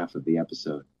one half of the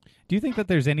episode. Do you think that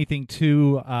there's anything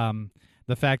to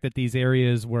the fact that these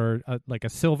areas were like a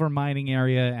silver mining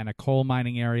area and a coal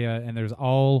mining area, and there's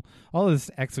all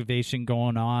this excavation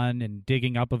going on and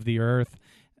digging up of the earth?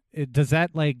 Does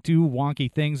that do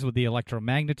wonky things with the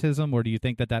electromagnetism, or do you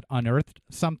think that unearthed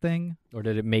something? Or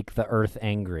did it make the earth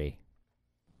angry?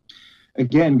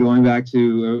 again, going back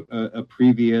to a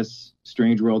previous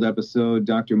Strange World episode,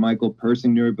 Dr. Michael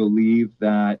Persinger believed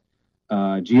that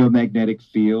geomagnetic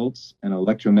fields and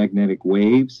electromagnetic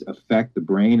waves affect the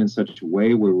brain in such a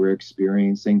way where we're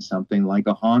experiencing something like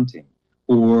a haunting,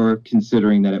 or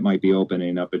considering that it might be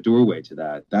opening up a doorway to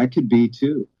that. That could be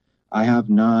too. I have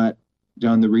not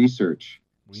done the research,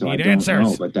 so I don't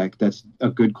answers. know, but that's a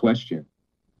good question.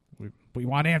 We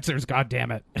want answers, God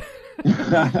damn it.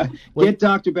 Get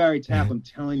Dr. Barry Tapp. I'm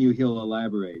telling you, he'll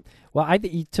elaborate. Well,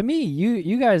 to me,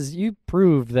 you guys, you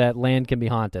proved that land can be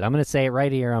haunted. I'm going to say it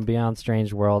right here on Beyond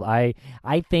Strange World. I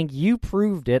think you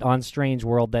proved it on Strange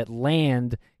World that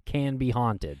land can be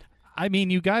haunted. I mean,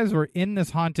 you guys were in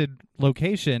this haunted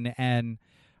location, and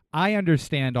I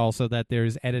understand also that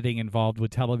there's editing involved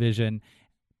with television,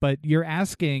 but you're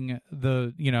asking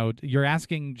you're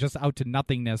asking just out to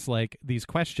nothingness, like these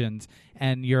questions,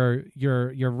 and your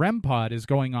REM pod is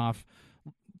going off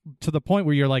to the point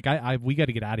where you're like, we got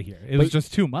to get out of here. It was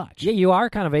just too much. Yeah, you are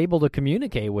kind of able to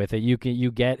communicate with it. You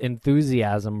get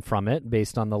enthusiasm from it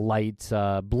based on the lights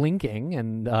blinking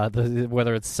and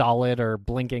whether it's solid or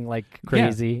blinking like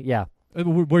crazy. Yeah.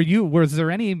 Was there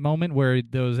any moment where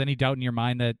there was any doubt in your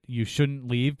mind that you shouldn't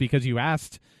leave because you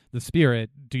asked the spirit,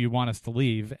 "Do you want us to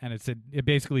leave?" And it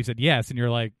basically said yes, and you're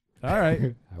like, "All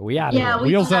right, we out of here. Yeah,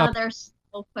 we got out of there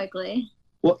so quickly."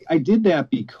 Well, I did that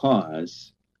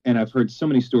because, and I've heard so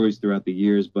many stories throughout the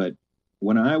years, but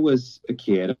when I was a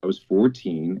kid, I was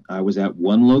 14, I was at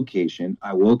one location,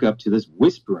 I woke up to this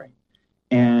whispering,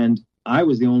 and I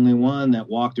was the only one that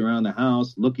walked around the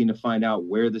house looking to find out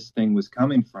where this thing was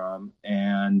coming from.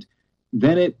 And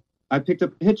then I picked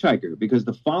up a hitchhiker because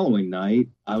the following night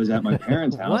I was at my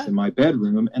parents' house in my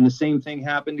bedroom, and the same thing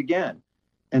happened again.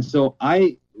 And so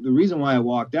the reason why I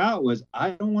walked out was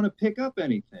I don't want to pick up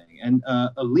anything. And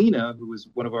Alina, who was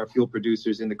one of our field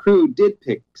producers in the crew, did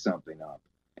pick something up.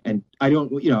 And I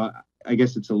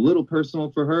guess it's a little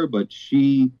personal for her, but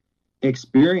she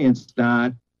experienced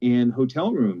that in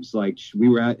hotel rooms like we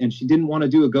were at, and she didn't want to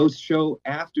do a ghost show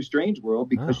after Strange World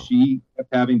because she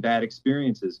kept having bad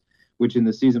experiences, which in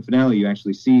the season finale you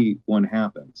actually see one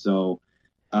happen. So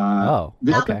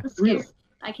okay.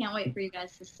 I can't wait for you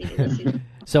guys to see this season.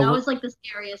 So that was like the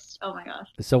scariest. Oh my gosh.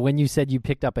 So when you said you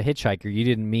picked up a hitchhiker, you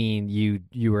didn't mean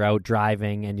you were out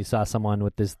driving and you saw someone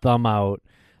with this thumb out.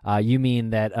 You mean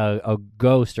that a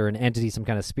ghost or an entity, some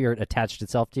kind of spirit, attached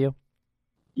itself to you?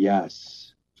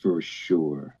 Yes, for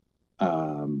sure.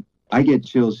 I get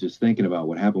chills just thinking about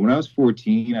what happened. When I was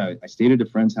 14, I stayed at a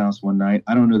friend's house one night.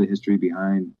 I don't know the history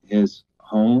behind his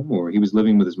home, or he was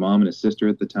living with his mom and his sister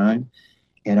at the time.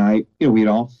 And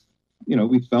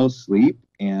we fell asleep,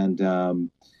 and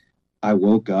I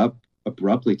woke up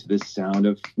abruptly to this sound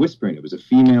of whispering. It was a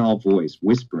female voice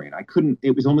whispering.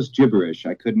 It was almost gibberish.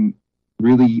 I couldn't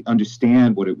really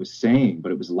understand what it was saying,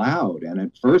 but it was loud. And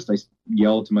at first I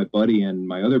yelled to my buddy and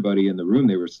my other buddy in the room.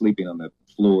 They were sleeping on the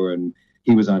floor and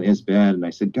he was on his bed. And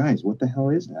I said, "Guys, what the hell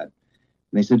is that?" And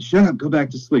they said, "Shut up, go back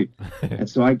to sleep." And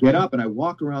so I get up and I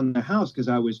walk around the house because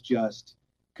I was just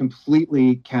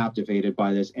completely captivated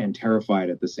by this and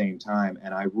terrified at the same time.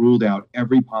 And I ruled out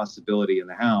every possibility in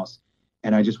the house.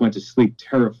 And I just went to sleep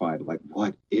terrified, like,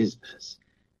 what is this?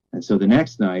 And so the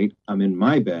next night, I'm in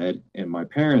my bed in my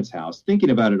parents' house, thinking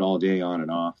about it all day on and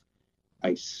off.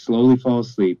 I slowly fall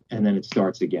asleep, and then it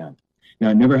starts again. Now,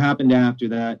 it never happened after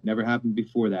that, never happened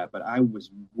before that, but I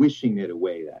was wishing it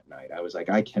away that night. I was like,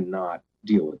 I cannot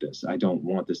deal with this. I don't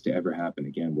want this to ever happen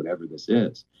again, whatever this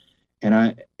is.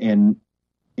 And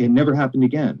it never happened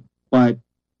again. But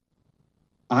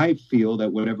I feel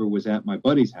that whatever was at my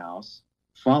buddy's house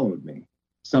followed me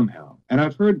somehow. And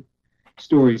I've heard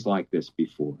stories like this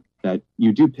before, that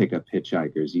you do pick up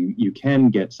hitchhikers. You can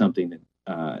get something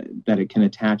that it can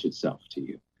attach itself to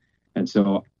you. And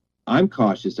so I'm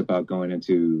cautious about going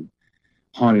into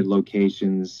haunted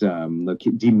locations,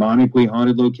 demonically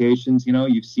haunted locations.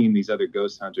 You've seen these other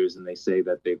ghost hunters and they say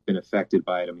that they've been affected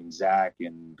by it. I mean, Zach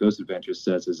in Ghost Adventures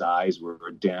says his eyes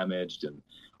were damaged and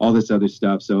all this other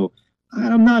stuff. So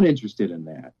I'm not interested in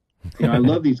that. I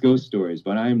love these ghost stories,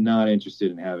 but I'm not interested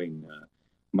in having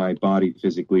my body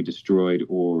physically destroyed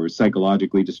or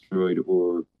psychologically destroyed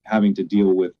or having to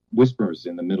deal with whispers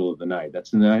in the middle of the night.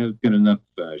 I have got enough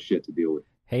shit to deal with.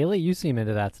 Haley, you seem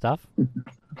into that stuff.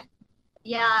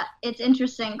 Yeah, it's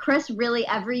interesting. Chris, really,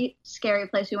 every scary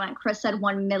place we went, Chris said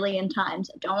 1 million times,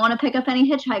 "I don't want to pick up any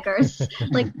hitchhikers."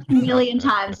 Like 1 million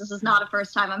times. This is not the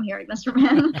first time I'm hearing this from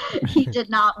him. He did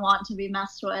not want to be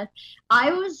messed with.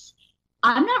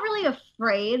 I'm not really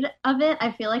afraid of it.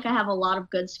 I feel like I have a lot of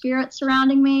good spirits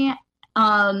surrounding me.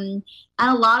 And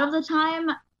a lot of the time,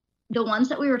 the ones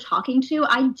that we were talking to,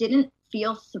 I didn't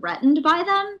feel threatened by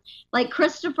them. Like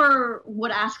Christopher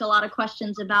would ask a lot of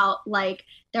questions about like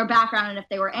their background and if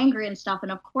they were angry and stuff.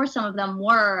 And of course some of them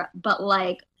were, but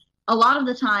like a lot of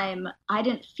the time I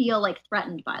didn't feel like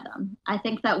threatened by them. I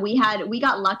think that we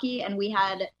got lucky, and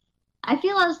I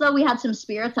feel as though we had some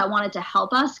spirits that wanted to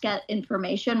help us get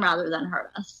information rather than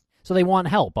hurt us. So they want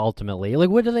help ultimately. Like,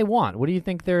 what do they want? What do you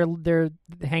think they're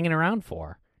hanging around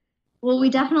for? Well, we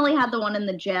definitely had the one in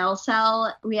the jail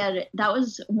cell. That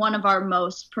was one of our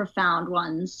most profound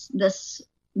ones. This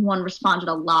one responded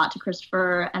a lot to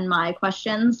Christopher and my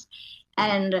questions.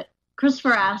 And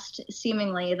Christopher asked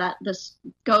seemingly that this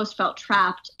ghost felt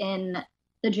trapped in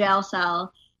the jail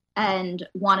cell and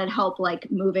wanted help like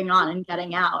moving on and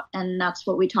getting out. And that's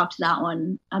what we talked to that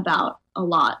one about a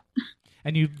lot.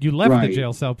 And you left the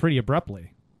jail cell pretty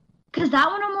abruptly. Because that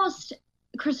one almost,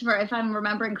 Christopher, if I'm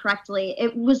remembering correctly,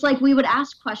 it was like we would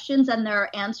ask questions and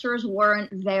their answers weren't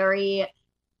very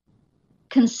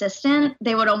consistent.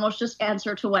 They would almost just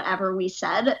answer to whatever we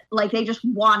said. Like they just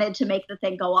wanted to make the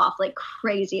thing go off like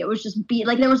crazy. It was just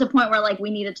like there was a point where like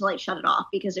we needed to like shut it off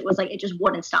because it was like it just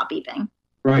wouldn't stop beeping.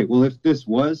 Right. Well, if this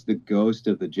was the ghost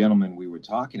of the gentleman we were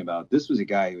talking about, this was a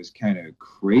guy who was kind of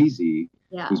crazy.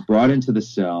 Yeah. Who was brought into the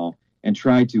cell and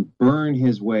tried to burn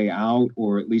his way out,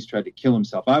 or at least tried to kill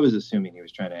himself. I was assuming he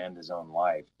was trying to end his own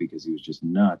life because he was just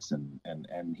nuts.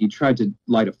 And he tried to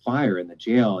light a fire in the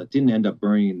jail. It didn't end up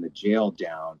burning the jail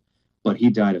down, but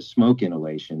he died of smoke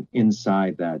inhalation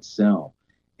inside that cell.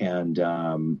 And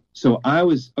so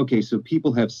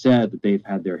people have said that they've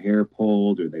had their hair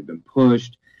pulled or they've been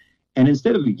pushed. And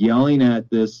instead of yelling at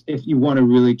this, if you want to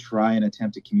really try and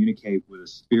attempt to communicate with a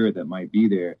spirit that might be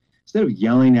there, instead of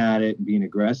yelling at it and being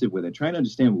aggressive with it, try to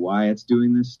understand why it's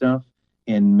doing this stuff,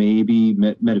 and maybe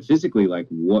metaphysically, like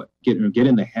get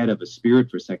in the head of a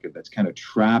spirit for a second that's kind of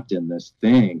trapped in this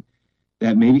thing,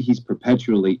 that maybe he's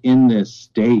perpetually in this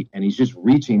state and he's just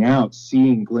reaching out,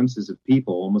 seeing glimpses of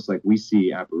people, almost like we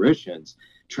see apparitions,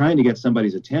 trying to get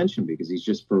somebody's attention because he's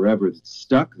just forever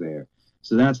stuck there.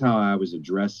 So that's how I was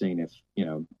addressing, if,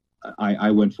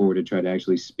 I went forward to try to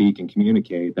actually speak and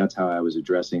communicate. That's how I was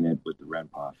addressing it with the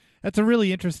REM-pod. That's a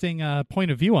really interesting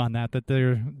point of view on that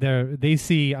they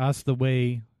see us the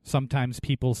way sometimes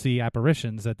people see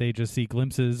apparitions, that they just see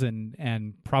glimpses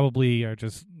and probably are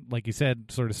just, like you said,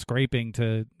 sort of scraping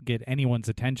to get anyone's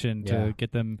attention to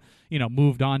get them,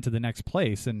 moved on to the next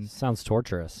place. And sounds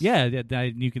torturous. Yeah,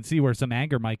 you can see where some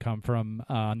anger might come from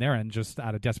on their end, just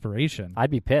out of desperation.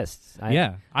 I'd be pissed.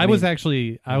 I was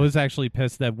actually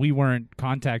pissed that we weren't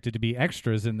contacted to be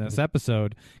extras in this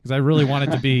episode, because I really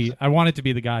wanted to be. I wanted to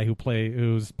be the guy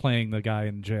who's playing the guy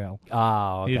in jail.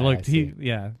 Oh, okay,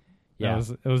 Yeah,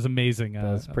 it was amazing. That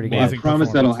was pretty good. I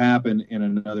promise that'll happen in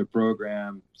another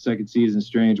program, second season,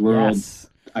 Strange World. Yes.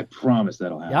 I promise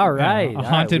that'll happen. All right. A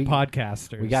haunted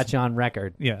podcaster. We got you on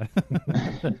record. Yeah.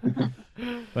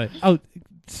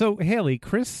 So Haley,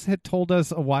 Chris had told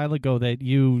us a while ago that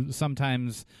you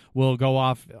sometimes will go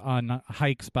off on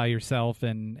hikes by yourself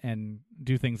and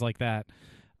do things like that.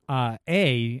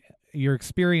 Your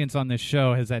experience on this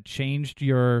show, has that changed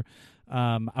your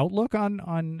outlook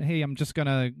on hey, I'm just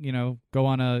gonna go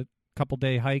on a couple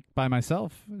day hike by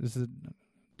myself?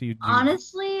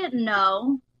 Honestly,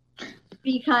 no,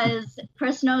 because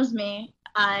Chris knows me.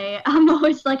 I'm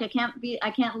always like I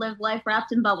can't live life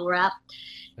wrapped in bubble wrap.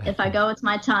 If I go, it's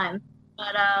my time.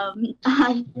 But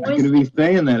I'm going to be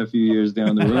saying that a few years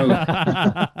down the road.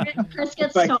 Chris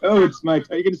gets it's my time.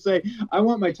 You're going to say, I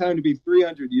want my time to be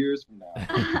 300 years from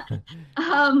now.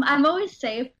 I'm always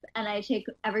safe, and I take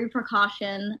every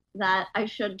precaution that I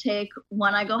should take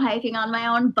when I go hiking on my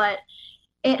own. But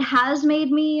it has made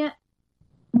me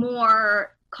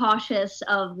more cautious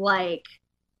of like,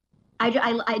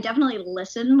 I definitely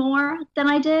listen more than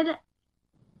I did.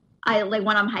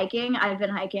 When I'm hiking, I've been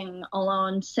hiking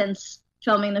alone since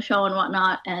filming the show and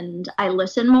whatnot, and I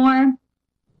listen more.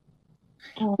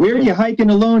 Where are you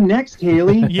hiking alone next,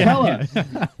 Haley? Tell us.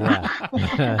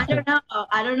 I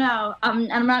don't know.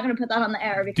 I'm not going to put that on the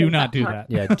air. Because do not do that.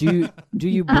 Yeah. Do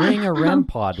you bring a REM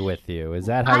pod with you? Is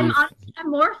that how I'm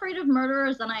more afraid of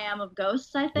murderers than I am of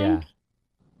ghosts, I think. Yeah.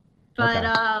 But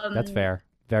okay. That's fair.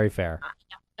 Very fair.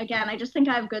 Again, I just think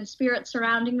I have good spirits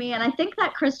surrounding me, and I think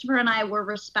that Christopher and I were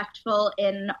respectful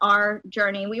in our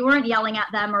journey. We weren't yelling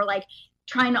at them or like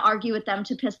trying to argue with them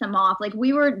to piss them off. Like,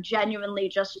 we were genuinely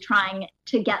just trying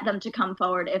to get them to come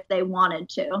forward if they wanted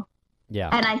to. Yeah.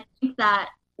 And I think that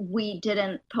we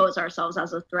didn't pose ourselves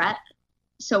as a threat,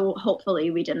 so hopefully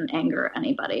we didn't anger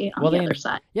anybody on the other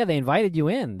side. Yeah, they invited you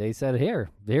in. They said, here's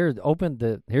the door.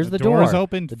 The door is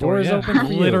open. The door is open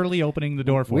for you. Literally opening the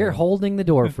door for you. We're holding the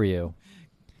door for you.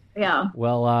 Yeah.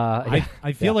 Well,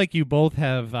 I feel like you both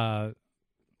have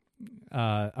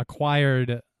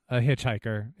acquired a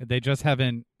hitchhiker. They just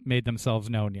haven't made themselves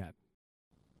known yet.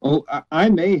 Oh, I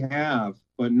may have,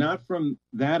 but not from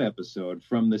that episode,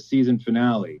 from the season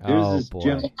finale. There's Oh, this boy.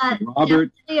 gentleman,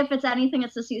 Robert. Definitely, if it's anything,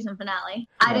 it's the season finale.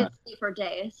 I didn't sleep for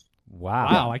days. wow.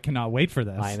 Wow, I cannot wait for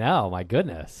this. I know. My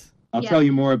goodness. I'll Yeah. tell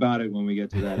you more about it when we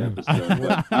get to that episode.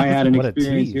 But I had an What a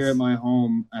experience tease. here at my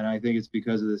home, and I think it's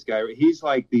because of this guy. He's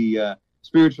like the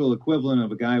spiritual equivalent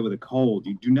of a guy with a cold.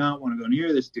 You do not want to go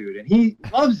near this dude, and he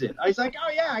loves it. I was like,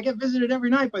 oh yeah, I get visited every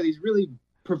night by these really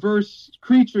perverse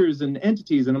creatures and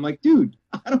entities, and I'm like, dude,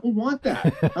 I don't want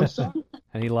that. I'm sorry.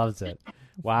 And he loves it.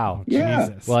 Wow. Yeah.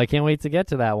 Jesus. Well, I can't wait to get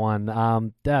to that one.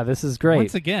 Yeah, this is great.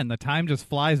 Once again, the time just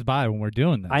flies by when we're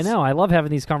doing this. I know. I love having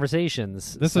these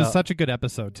conversations. This is such a good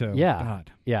episode, too. Yeah.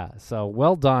 God. Yeah, so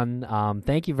well done.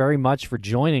 Thank you very much for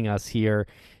joining us here.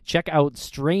 Check out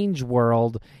Strange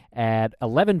World at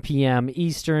 11 p.m.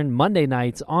 Eastern, Monday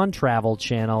nights on Travel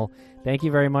Channel. Thank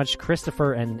you very much,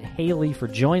 Christopher and Haley, for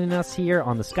joining us here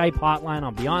on the Skype hotline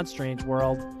on Beyond Strange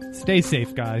World. Stay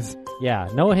safe, guys. Yeah,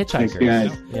 no hitchhikers.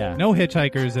 Thanks, guys. Yeah. No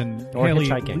hitchhiking, and Or Haley,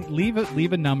 hitchhiking.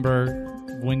 leave a number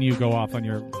when you go off on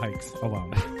your hikes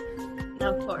alone.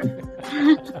 Of course.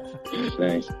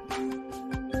 Thanks.